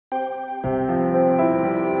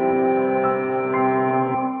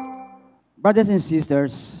Brothers and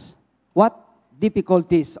sisters, what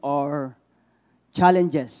difficulties or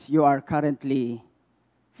challenges you are currently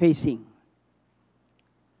facing?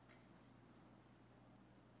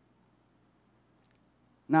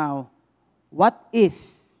 Now, what if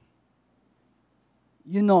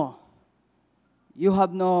you know you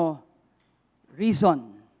have no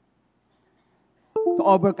reason to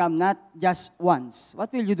overcome, not just once?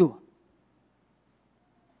 What will you do?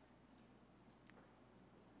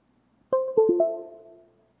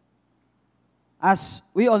 As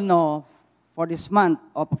we all know, for this month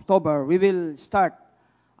of October, we will start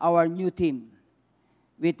our new theme,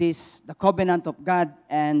 which is the covenant of God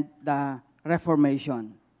and the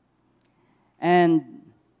Reformation. And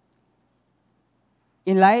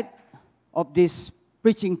in light of this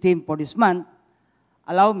preaching theme for this month,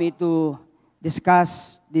 allow me to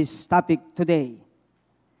discuss this topic today.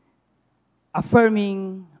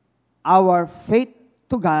 Affirming our faith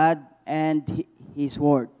to God and His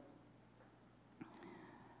Word.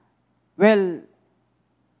 Well,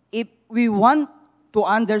 if we want to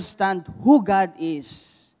understand who God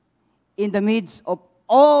is in the midst of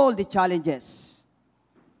all the challenges,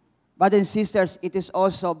 brothers and sisters, it is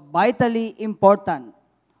also vitally important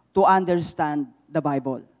to understand the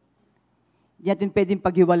Bible. Hindi natin pwedeng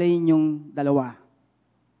paghiwalayin yung dalawa.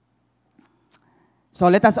 So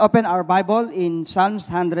let us open our Bible in Psalms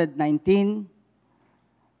 119,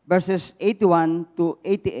 verses 81 to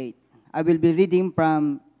 88. I will be reading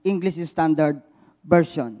from English Standard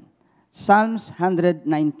Version. Psalms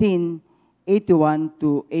 119, 81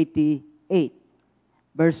 to 88.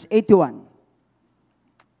 Verse 81.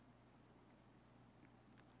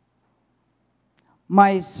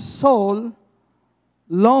 My soul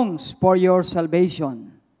longs for your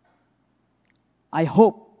salvation. I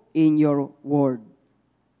hope in your word.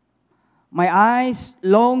 My eyes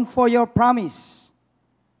long for your promise.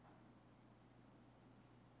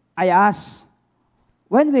 I ask,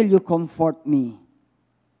 when will you comfort me?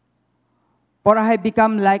 For I have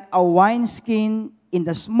become like a wineskin in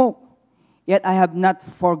the smoke, yet I have not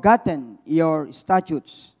forgotten your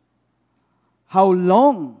statutes. How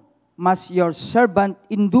long must your servant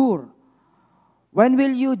endure? When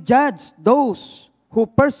will you judge those who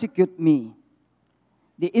persecute me?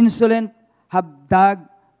 The insolent have dug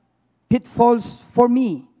pitfalls for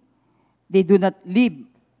me. They do not live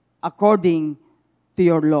according to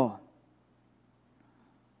your law.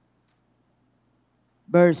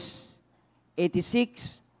 Verse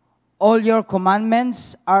 86, all your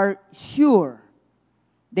commandments are sure.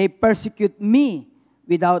 They persecute me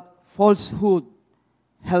without falsehood.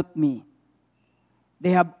 Help me.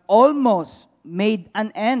 They have almost made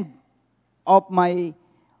an end of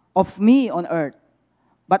me on earth,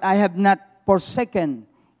 but I have not forsaken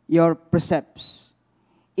your precepts.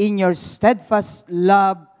 In your steadfast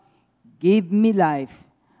love, give me life,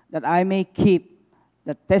 that I may keep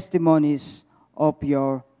the testimonies of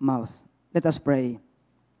your mouth. Let us pray.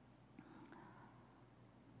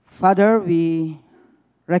 Father, we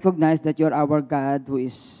recognize that you are our God who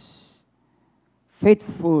is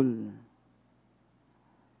faithful.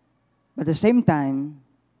 But at the same time,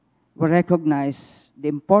 we recognize the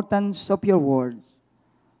importance of your words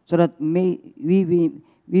so that we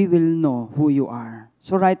will know who you are.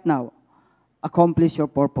 So right now, accomplish your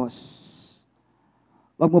purpose.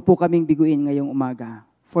 Wag mo po kaming biguin ngayong umaga.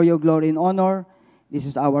 For your glory and honor, this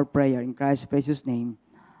is our prayer in Christ's precious name.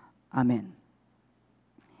 Amen.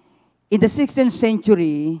 In the 16th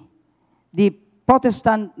century, the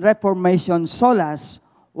Protestant Reformation solace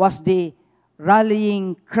was the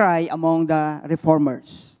rallying cry among the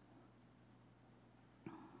reformers.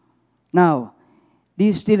 Now, do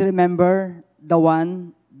you still remember the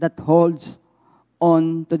one that holds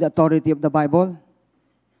on to the authority of the Bible?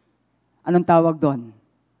 Anong tawag doon?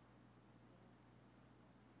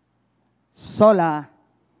 Sola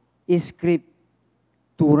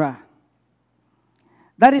Scriptura.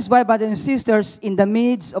 That is why, brothers and sisters, in the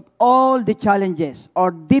midst of all the challenges or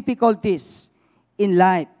difficulties in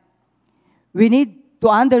life, we need to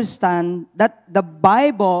understand that the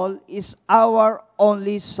Bible is our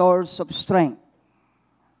only source of strength.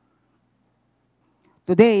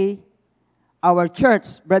 Today, our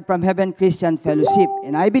church, Bread from Heaven Christian Fellowship,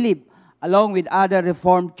 and I believe, along with other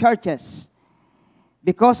Reformed churches,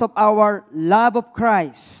 because of our love of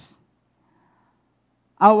Christ,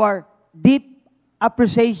 our deep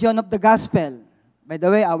appreciation of the gospel. By the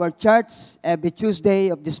way, our church, every Tuesday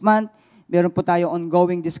of this month, meron po tayo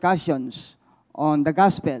ongoing discussions on the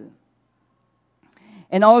gospel.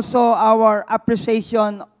 And also our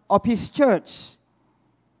appreciation of His church.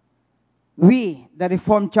 We, the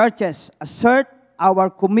Reformed churches, assert our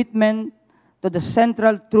commitment to the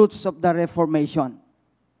central truths of the Reformation.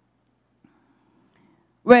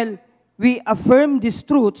 Well, we affirm these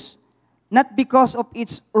truths not because of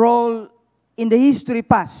its role in the history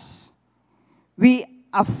past. We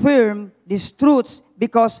affirm these truths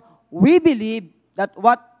because we believe that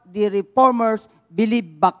what the Reformers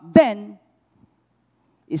believed back then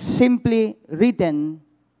is simply written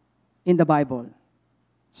in the Bible.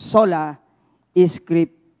 Sola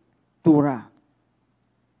Scriptura.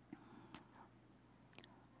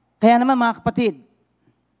 Kaya naman mga kapatid,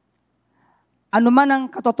 anuman ang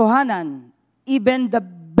katotohanan, even the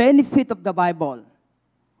benefit of the Bible,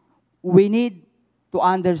 we need to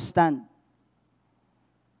understand.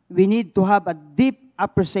 We need to have a deep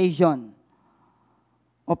appreciation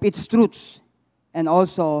of its truths and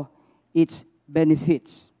also its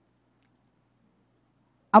benefits.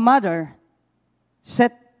 A mother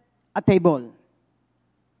set a table,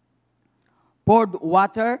 poured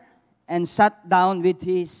water, and sat down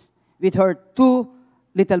with her 2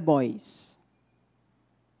 little boys.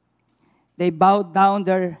 They bowed down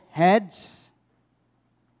their heads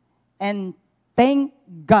and thanked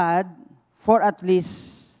God for at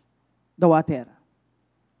least the water.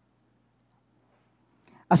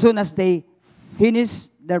 As soon as they finished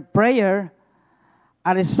their prayer,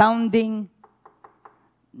 a resounding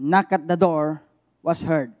knock at the door was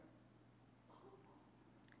heard.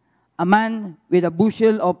 A man with a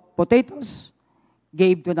bushel of potatoes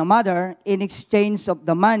gave to the mother in exchange of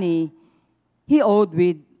the money he owed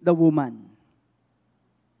with the woman.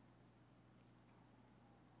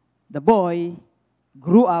 The boy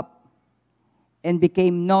grew up and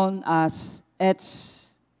became known as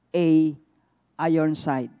H.A.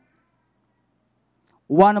 Ironside,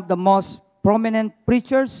 one of the most prominent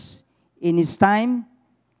preachers in his time.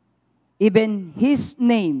 Even his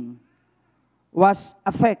name was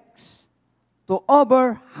affixed to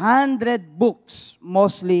over 100 books,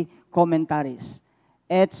 mostly commentaries.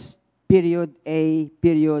 H.A.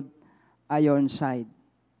 Ironside.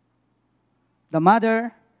 The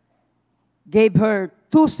mother gave her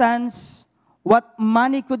 2 sons what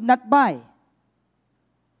money could not buy.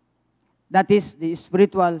 That is the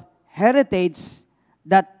spiritual heritage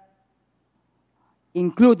that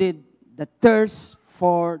included the thirst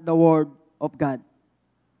for the Word of God.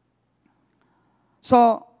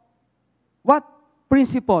 So, what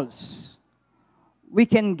principles we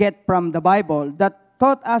can get from the Bible that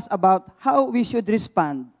taught us about how we should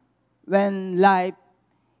respond when life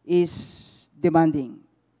is demanding?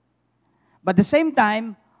 But at the same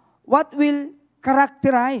time, what will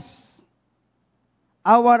characterize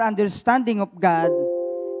our understanding of God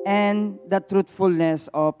and the truthfulness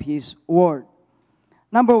of His Word?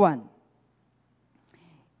 Number 1,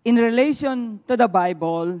 in relation to the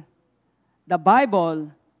Bible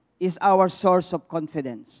is our source of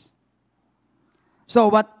confidence. So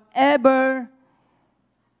whatever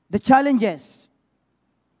the challenges,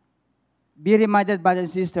 be reminded, brothers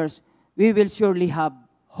and sisters, we will surely have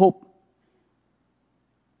hope.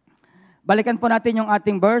 Balikan po natin yung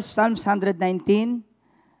ating verse, Psalms 119,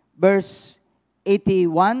 verse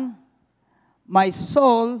 81. My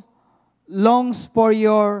soul longs for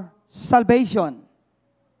your salvation.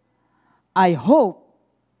 I hope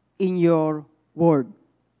in your word.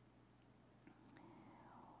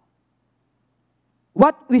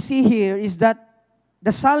 What we see here is that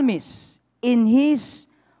the psalmist, in his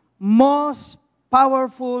most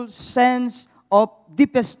powerful sense of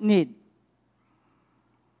deepest need,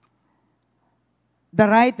 the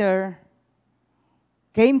writer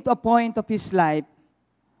came to a point of his life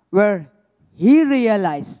where he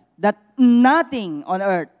realized that nothing on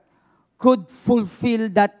earth could fulfill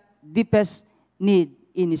that deepest need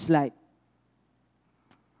in his life.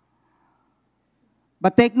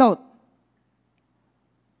 But take note,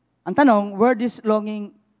 ang tanong, where this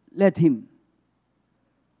longing led him?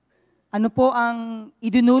 Ano po ang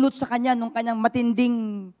idinulot sa kanya nung kanyang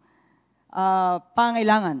matinding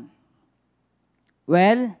pangailangan?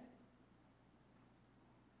 Well,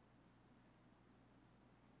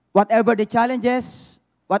 whatever the challenges,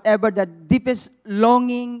 whatever the deepest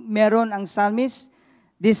longing meron ang psalmist,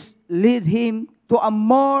 this lead him to a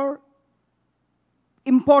more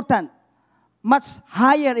important, much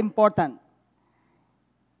higher important,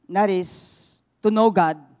 that is to know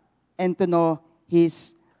God and to know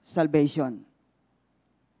His salvation.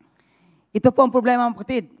 Ito po ang problema, mga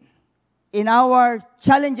kapatid. In our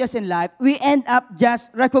challenges in life, we end up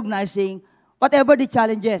just recognizing whatever the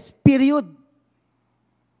challenges, period.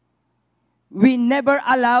 We never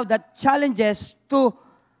allow that challenges to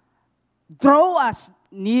draw us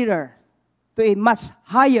nearer to a much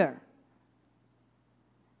higher,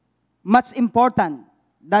 much important,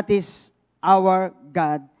 that is our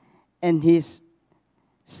God and His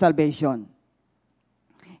salvation.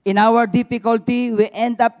 In our difficulty, we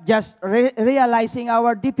end up just realizing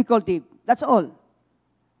our difficulty. That's all.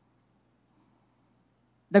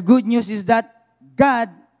 The good news is that God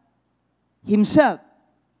Himself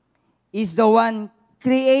is the one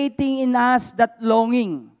creating in us that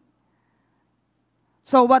longing.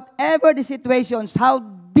 So whatever the situations, how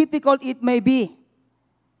difficult it may be,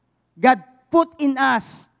 God put in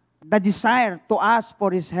us the desire to ask for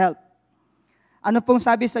His help. Ano pong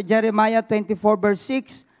sabi sa Jeremiah 24 verse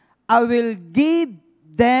 6? I will give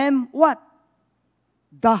them what?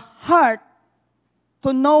 The heart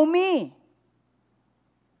to know me.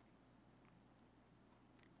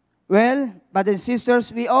 Well, brothers and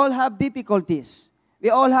sisters, we all have difficulties. We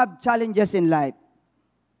all have challenges in life.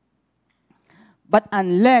 But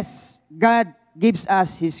unless God gives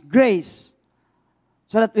us His grace,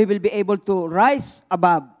 so that we will be able to rise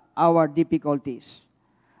above our difficulties.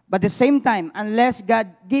 But at the same time, unless God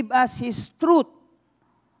gives us His truth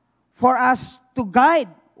for us to guide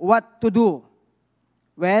what to do,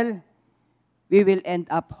 well, we will end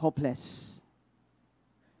up hopeless.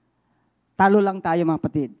 Talo lang tayo mga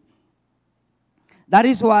kapatid. That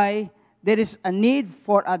is why there is a need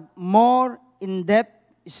for a more in-depth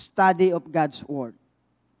study of God's Word.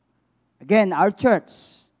 Again, our church,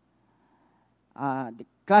 the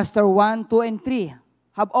cluster 1, 2, and 3,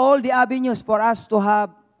 have all the avenues for us to have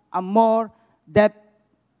a more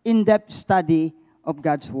in-depth study of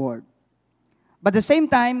God's Word. But at the same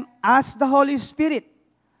time, ask the Holy Spirit,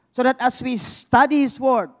 so that as we study His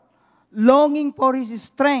Word, longing for His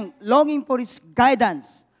strength, longing for His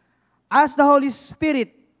guidance, ask the Holy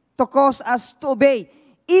Spirit to cause us to obey,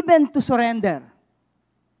 even to surrender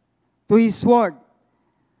to His Word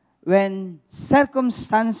when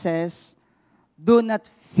circumstances do not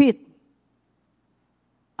fit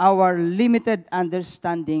our limited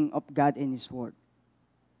understanding of God and His Word.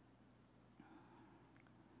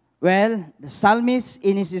 Well, the psalmist,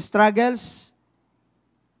 in his struggles,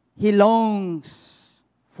 he longs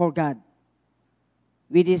for God,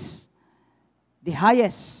 which is the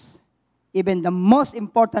highest, even the most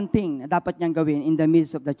important thing na dapat niyang gawin in the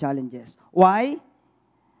midst of the challenges. Why?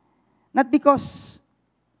 Not because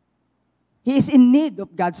he is in need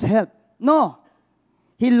of God's help. No.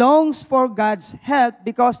 He longs for God's help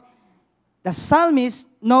because the psalmist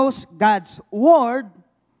knows God's Word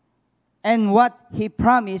and what He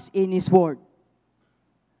promised in His Word.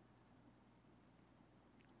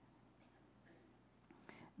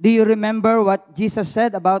 Do you remember what Jesus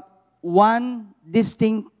said about one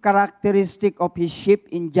distinct characteristic of His sheep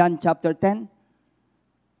in John chapter 10?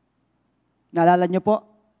 Naalala niyo po?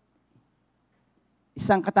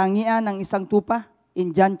 Isang katangian ng isang tupa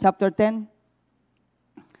in John chapter 10.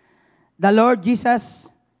 The Lord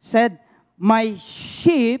Jesus said, my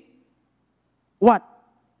sheep, what?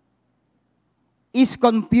 Is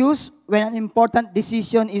confused when an important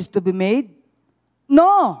decision is to be made?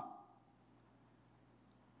 No.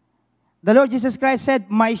 The Lord Jesus Christ said,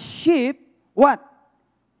 my sheep, what?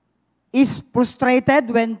 Is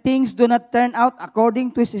frustrated when things do not turn out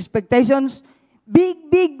according to his expectations?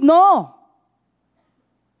 Big no.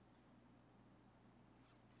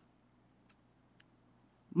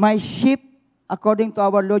 My sheep, according to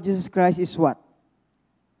our Lord Jesus Christ, is what?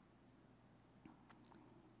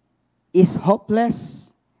 Is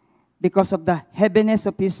hopeless because of the heaviness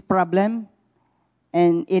of his problem,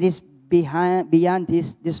 and it is beyond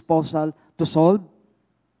his disposal to solve?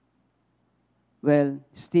 Well,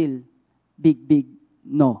 still, big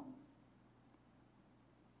no.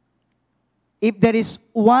 If there is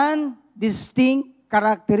one distinct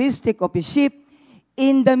characteristic of a sheep,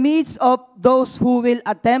 in the midst of those who will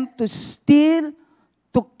attempt to steal,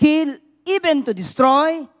 to kill, even to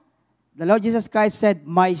destroy, the Lord Jesus Christ said,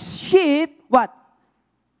 my sheep, what?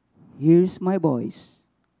 Hears my voice.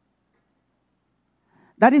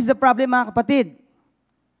 That is the problem, mga kapatid.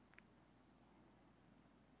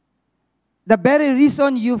 The very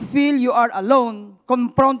reason you feel you are alone,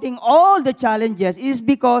 confronting all the challenges, is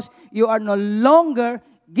because you are no longer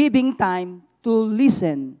giving time to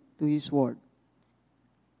listen to His Word.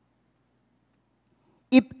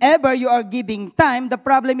 If ever you are giving time, the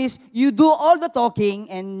problem is you do all the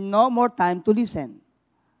talking and no more time to listen.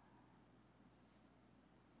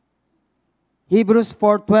 Hebrews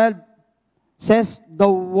 4:12 says,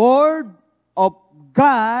 the Word of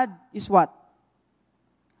God is what?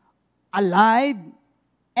 Alive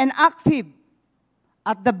and active.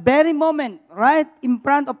 At the very moment, right in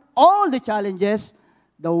front of all the challenges,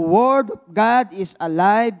 the Word of God is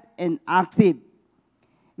alive and active.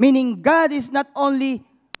 Meaning God is not only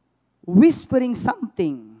whispering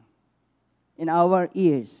something, in our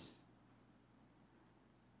ears.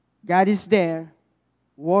 God is there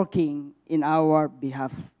working in our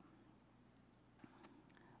behalf.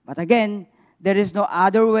 But again, there is no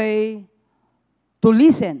other way to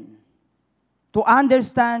listen, to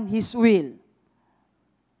understand His will,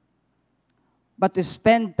 but to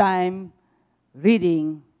spend time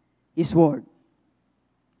reading His Word.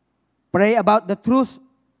 Pray about the truth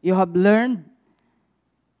you have learned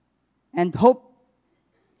and hope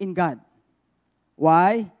in God.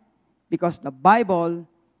 Why? Because the Bible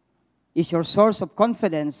is your source of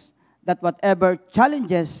confidence that whatever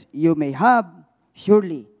challenges you may have,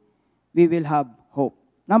 surely we will have hope.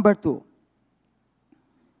 Number 2,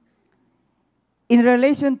 in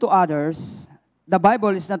relation to others, the Bible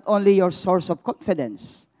is not only your source of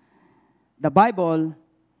confidence. The Bible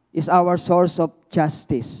is our source of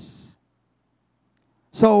justice.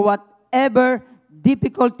 So whatever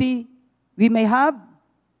difficulty we may have,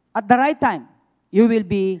 at the right time, you will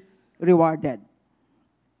be rewarded.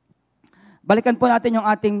 Balikan po natin yung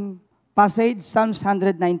ating passage, Psalms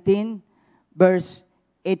 119, verse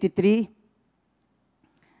 83.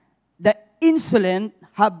 The insolent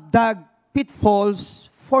have dug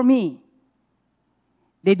pitfalls for me.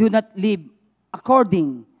 They do not live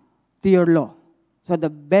according to your law. So the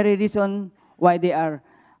very reason why they are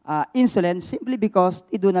insolent, simply because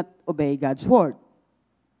they do not obey God's word.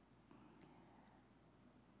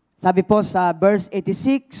 Sabi po sa verse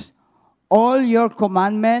 86, all your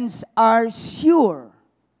commandments are sure.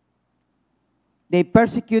 They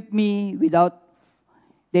persecute me with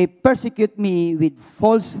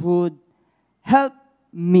falsehood. Help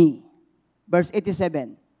me. Verse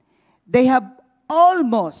 87, they have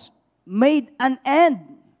almost made an end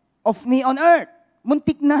of me on earth.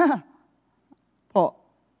 Muntik na. Po.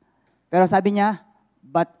 Pero sabi niya,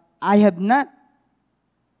 but I have not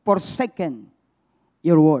forsaken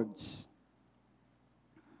your words.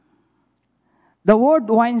 The word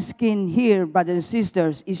wineskin here, brothers and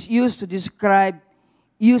sisters, is used to describe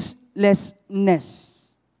uselessness.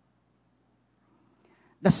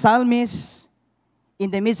 The psalmist, in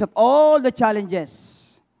the midst of all the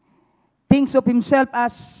challenges, thinks of himself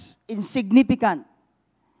as insignificant,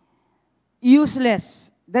 useless.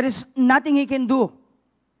 There is nothing he can do.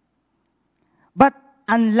 But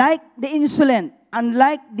unlike the insolent,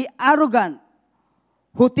 unlike the arrogant,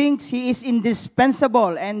 who thinks he is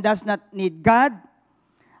indispensable and does not need God,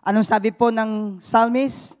 anong sabi po ng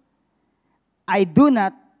psalmist? I do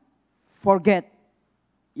not forget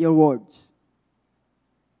your words.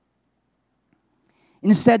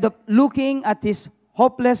 Instead of looking at his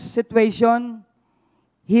hopeless situation,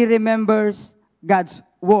 he remembers God's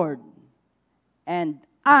word and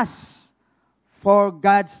asks for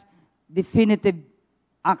God's definitive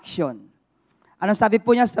action. Anong sabi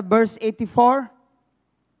po niya sa verse 84?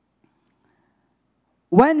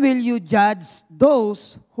 When will you judge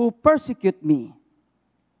those who persecute me?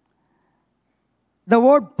 The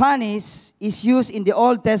word punish is used in the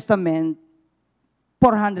Old Testament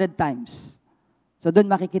 400 times. So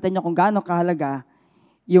doon makikita niyo kung gaano kahalaga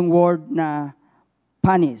yung word na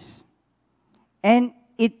punish. And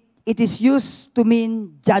it is used to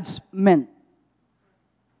mean judgment.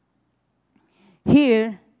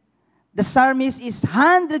 Here, the psalmist is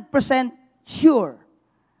 100% sure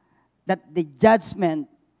that the judgment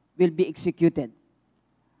will be executed.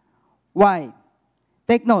 Why?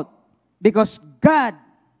 Take note. Because God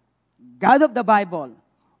of the Bible,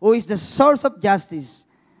 who is the source of justice,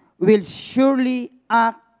 will surely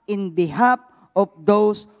act in behalf of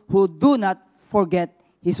those who do not forget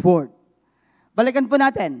His word. Balikan po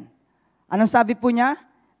natin. Anong sabi po niya?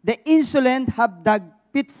 The insolent have dug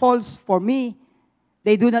pitfalls for me.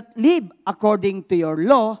 They do not live according to your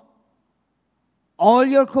law. All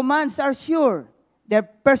your commands are sure. They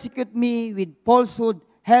persecute me with falsehood.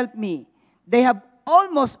 Help me. They have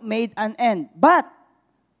almost made an end, but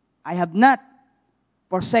I have not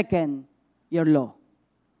forsaken your law.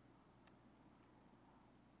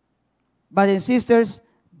 Brothers and sisters,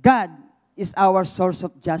 God is our source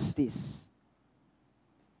of justice.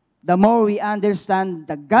 The more we understand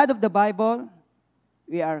the God of the Bible,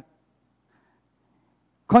 we are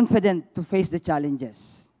confident to face the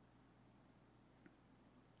challenges.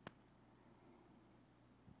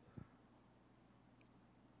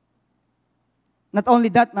 Not only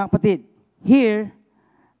that, mga kapatid, here,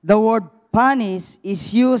 the word punish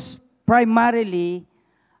is used primarily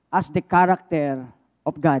as the character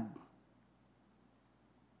of God.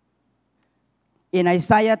 In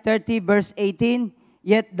Isaiah 30, verse 18,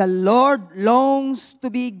 yet the Lord longs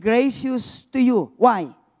to be gracious to you.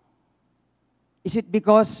 Why? Is it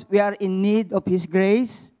because we are in need of His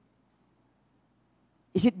grace?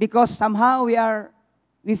 Is it because somehow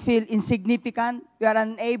we feel insignificant? We are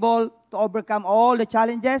unable to overcome all the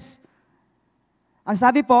challenges? Ang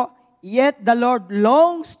sabi po, yet the Lord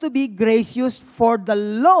longs to be gracious, for the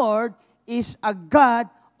Lord is a God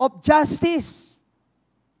of justice.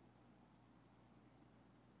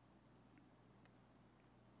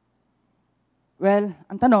 Well,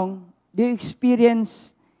 ang tanong, do you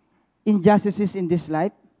experience injustices in this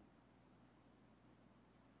life?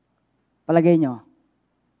 Palagay nyo,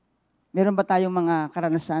 meron ba tayong mga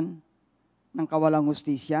karanasan ng kawalang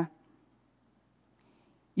hustisya?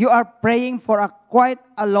 You are praying for quite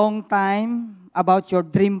a long time about your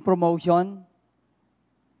dream promotion,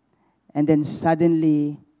 and then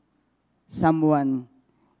suddenly, someone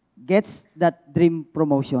gets that dream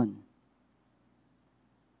promotion.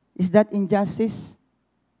 Is that injustice?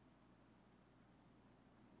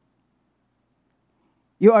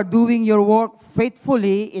 You are doing your work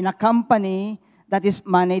faithfully in a company that is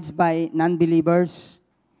managed by non-believers,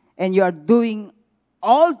 and you are doing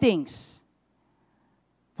all things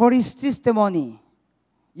for His testimony.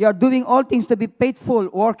 You are doing all things to be faithful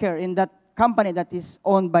worker in that company that is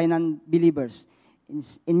owned by non-believers.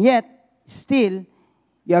 And yet, still,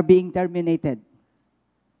 you are being terminated.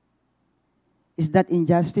 Is that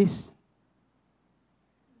injustice?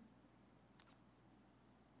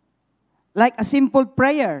 Like a simple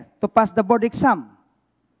prayer to pass the board exam,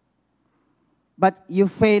 but you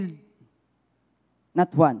failed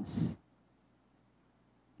not once,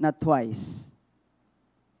 not twice,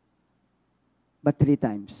 but 3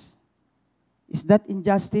 times. Is that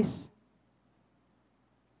injustice?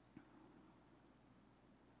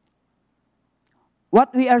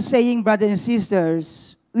 What we are saying, brothers and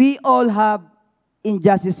sisters, we all have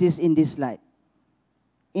injustices in this life,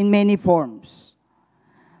 in many forms.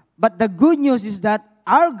 But the good news is that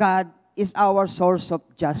our God is our source of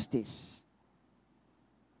justice.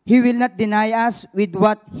 He will not deny us with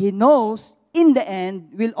what He knows in the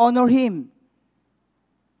end will honor Him.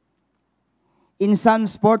 In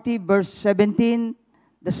Psalms 40, verse 17,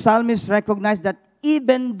 the psalmist recognized that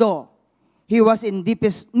even though he was in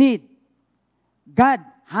deepest need, God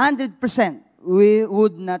 100%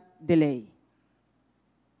 would not delay.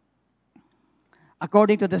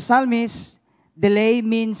 According to the psalmist, delay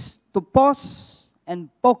means to pause and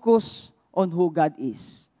focus on who God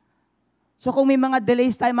is. So kung may mga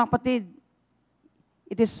delays tayo mga kapatid,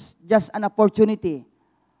 it is just an opportunity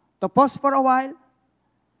to pause for a while,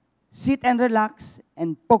 sit and relax,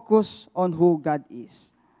 and focus on who God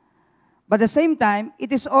is. But at the same time,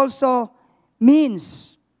 it is also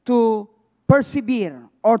means to persevere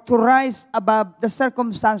or to rise above the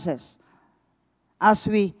circumstances as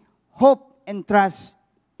we hope and trust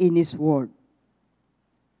in His Word.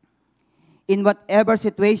 In whatever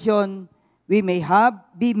situation we may have,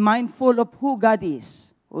 be mindful of who God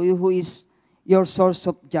is, who is your source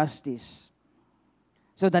of justice.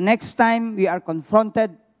 So the next time we are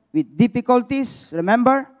confronted with difficulties,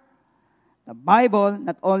 remember, the Bible,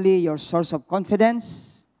 not only your source of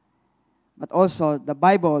confidence, but also the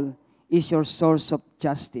Bible is your source of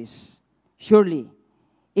justice. Surely,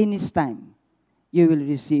 in His time, you will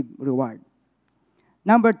receive reward.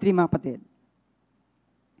 Number 3, mga kapatid.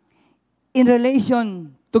 In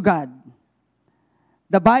relation to God,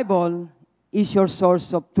 the Bible is your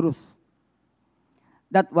source of truth.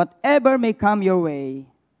 That whatever may come your way,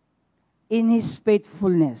 in His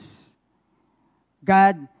faithfulness,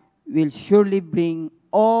 God will surely bring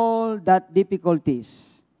all that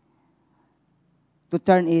difficulties to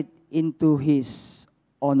turn it into His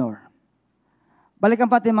honor. Balikan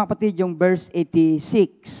pa natin mga kapatid yung verse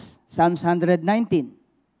 86, Psalms 119.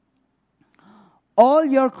 All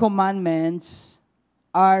your commandments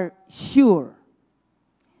are sure.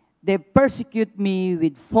 They persecute me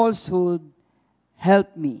with falsehood.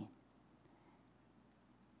 Help me.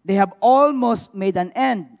 They have almost made an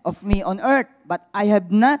end of me on earth, but I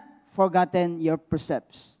have not forgotten your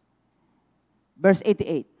precepts. Verse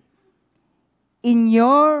 88. In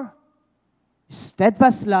your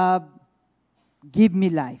steadfast love, give me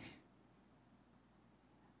life,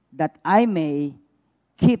 that I may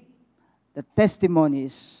keep the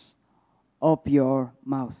testimonies of your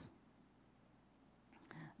mouth.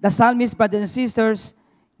 The psalmist, brothers and sisters,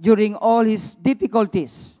 during all his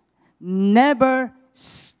difficulties, never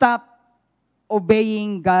stopped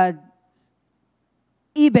obeying God,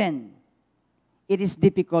 even it is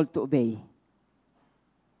difficult to obey.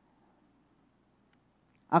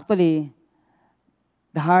 Actually,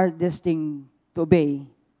 the hardest thing to obey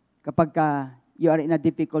kapag you are in a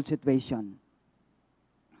difficult situation.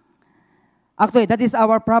 Actually, that is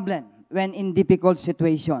our problem when in difficult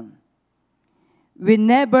situation. We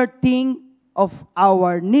never think of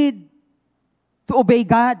our need to obey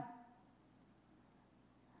God.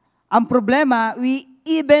 Ang problema, we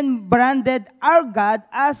even branded our God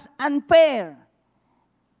as unfair,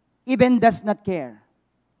 even does not care.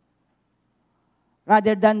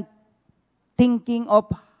 Rather than thinking of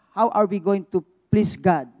how are we going to please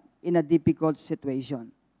God in a difficult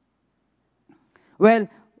situation. Well,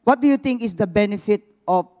 what do you think is the benefit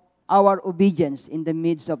of our obedience in the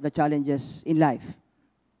midst of the challenges in life?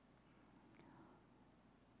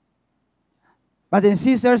 Brothers and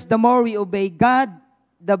sisters, the more we obey God,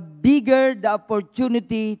 the bigger the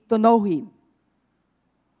opportunity to know Him.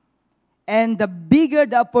 And the bigger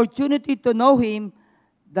the opportunity to know Him,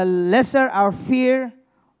 the lesser our fear,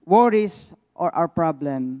 worries, or our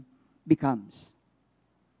problem becomes.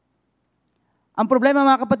 Ang problema,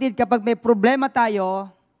 mga kapatid, kapag may problema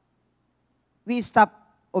tayo, we stop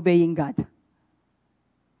obeying God.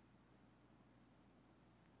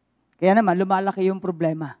 Kaya naman, lumalaki yung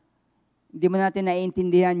problema. Hindi mo natin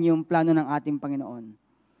naiintindihan yung plano ng ating Panginoon.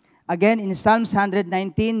 Again, in Psalms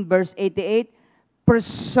 119, verse 88,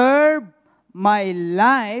 preserve my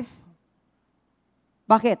life.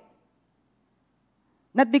 Bakit?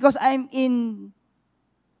 Not because I'm in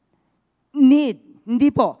need. Hindi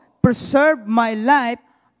po. Preserve my life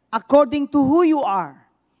according to who you are.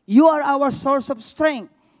 You are our source of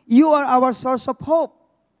strength. You are our source of hope.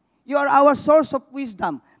 You are our source of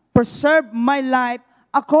wisdom. Preserve my life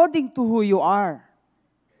according to who you are.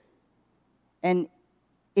 And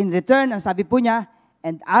in return, ang sabi po niya,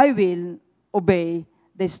 and I will obey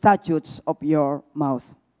the statutes of your mouth.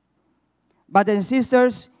 Brothers and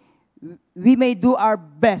sisters, we may do our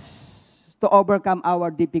best to overcome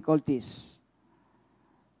our difficulties.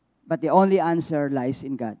 But the only answer lies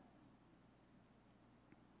in God.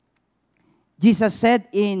 Jesus said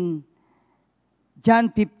in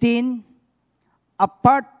John 15,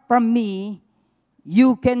 apart from me,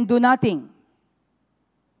 you can do nothing.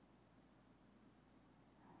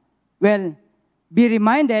 Well, be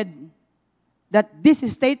reminded that this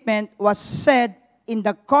statement was said in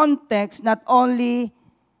the context not only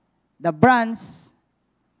the branch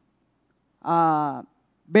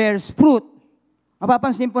bears fruit.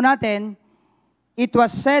 Mapapansin po natin, it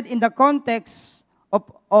was said in the context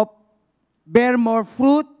of bear more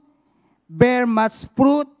fruit, bear much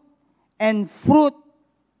fruit, and fruit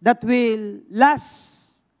that will last.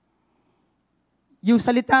 Yung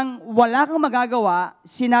salitang wala kang magagawa,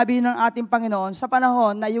 sinabi ng ating Panginoon sa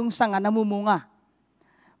panahon na yung sanga namumunga.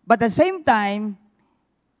 But at the same time,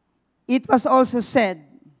 it was also said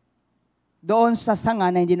doon sa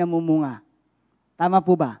sanga na hindi namumunga. Tama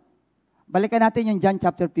po ba? Balikan natin yung John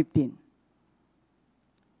chapter 15.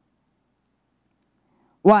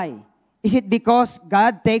 Why? Is it because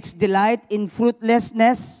God takes delight in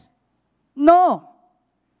fruitlessness? No.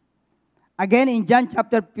 Again, in John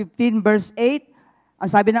chapter 15, verse 8, ang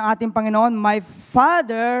sabi ng ating Panginoon, my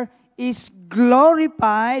Father is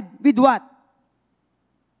glorified with what?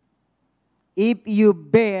 If you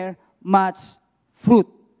bear much fruit.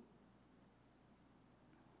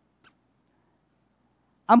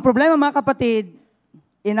 Ang problema, mga kapatid,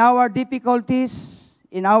 in our difficulties,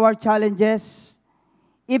 in our challenges,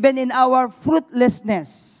 even in our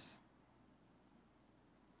fruitlessness,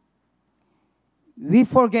 we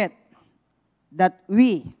forget that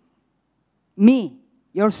me,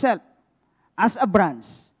 yourself, as a branch,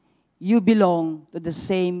 you belong to the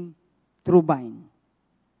same true vine.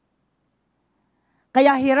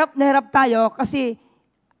 Kaya hirap na hirap tayo kasi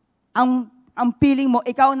ang feeling mo,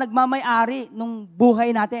 ikaw ang nagmamay-ari nung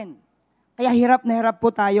buhay natin. Kaya hirap na hirap po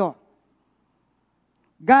tayo.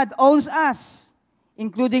 God owns us,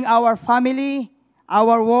 including our family,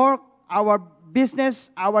 our work, our business,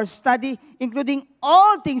 our study, including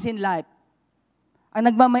all things in life. Ang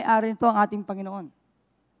nagmamay-ari nito ang ating Panginoon.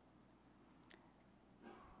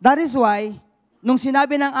 That is why, nung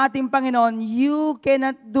sinabi ng ating Panginoon, you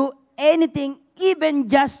cannot do anything even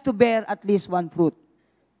just to bear at least one fruit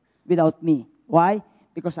without me. Why?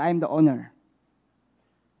 Because I am the owner.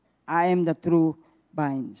 I am the true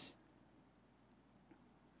vines.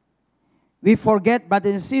 We forget,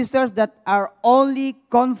 brothers and sisters, that our only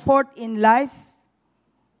comfort in life,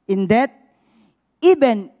 in death,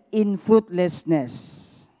 even in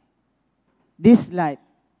fruitlessness, this life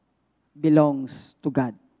belongs to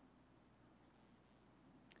God.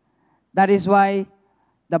 That is why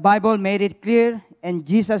the Bible made it clear, and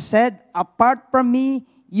Jesus said, apart from me,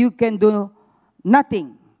 you can do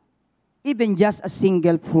nothing, even just a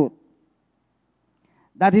single fruit.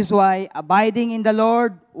 That is why abiding in the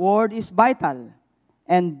Lord word is vital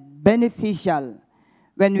and beneficial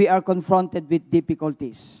when we are confronted with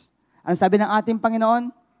difficulties. Ang sabi ng ating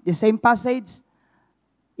Panginoon, the same passage,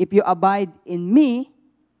 if you abide in me,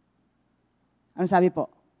 ano sabi po?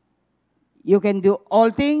 You can do all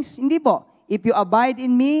things? Hindi po. If you abide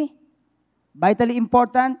in me, vitally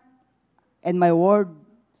important, and my word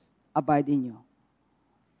abide in you.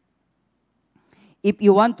 If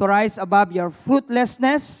you want to rise above your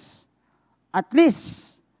fruitlessness, at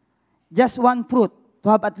least just one fruit, to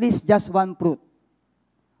have at least just one fruit,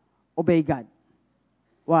 obey God.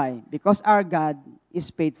 Why? Because our God is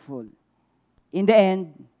faithful. In the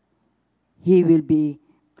end, He will be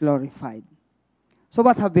glorified. So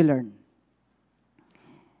what have we learned?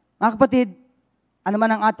 Mga kapatid, ano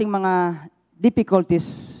man ang ating mga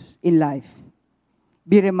difficulties in life,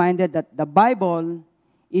 be reminded that the Bible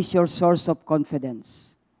is your source of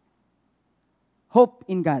confidence. Hope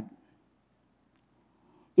in God.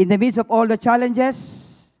 In the midst of all the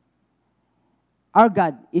challenges, our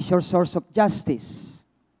God is your source of justice.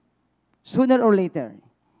 Sooner or later,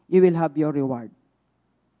 you will have your reward.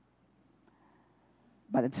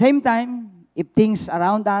 But at the same time, if things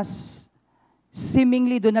around us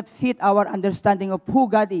seemingly do not fit our understanding of who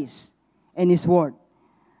God is and His Word,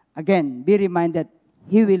 again, be reminded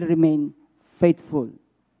He will remain faithful.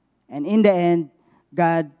 And in the end,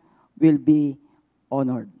 God will be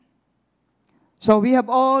honored. So we have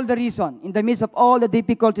all the reason, in the midst of all the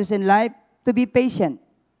difficulties in life, to be patient.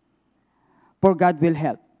 For God will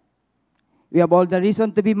help. We have all the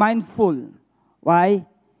reason to be mindful. Why?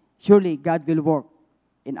 Surely God will work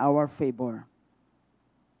in our favor.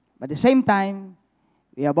 But at the same time,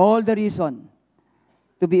 we have all the reason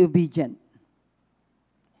to be obedient.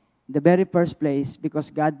 In the very first place, because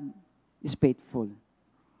God is faithful.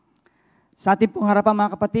 Sa ating pong harapan,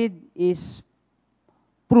 mga kapatid, is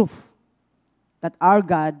proof that our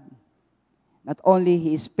God, not only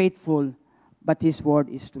He is faithful, but His word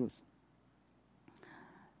is truth.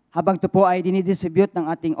 Habang ito po ay dinidistribute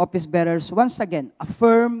ng ating office bearers, once again,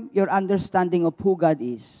 affirm your understanding of who God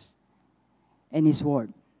is and His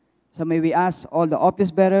word. So may we ask all the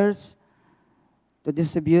office bearers to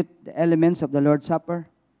distribute the elements of the Lord's Supper.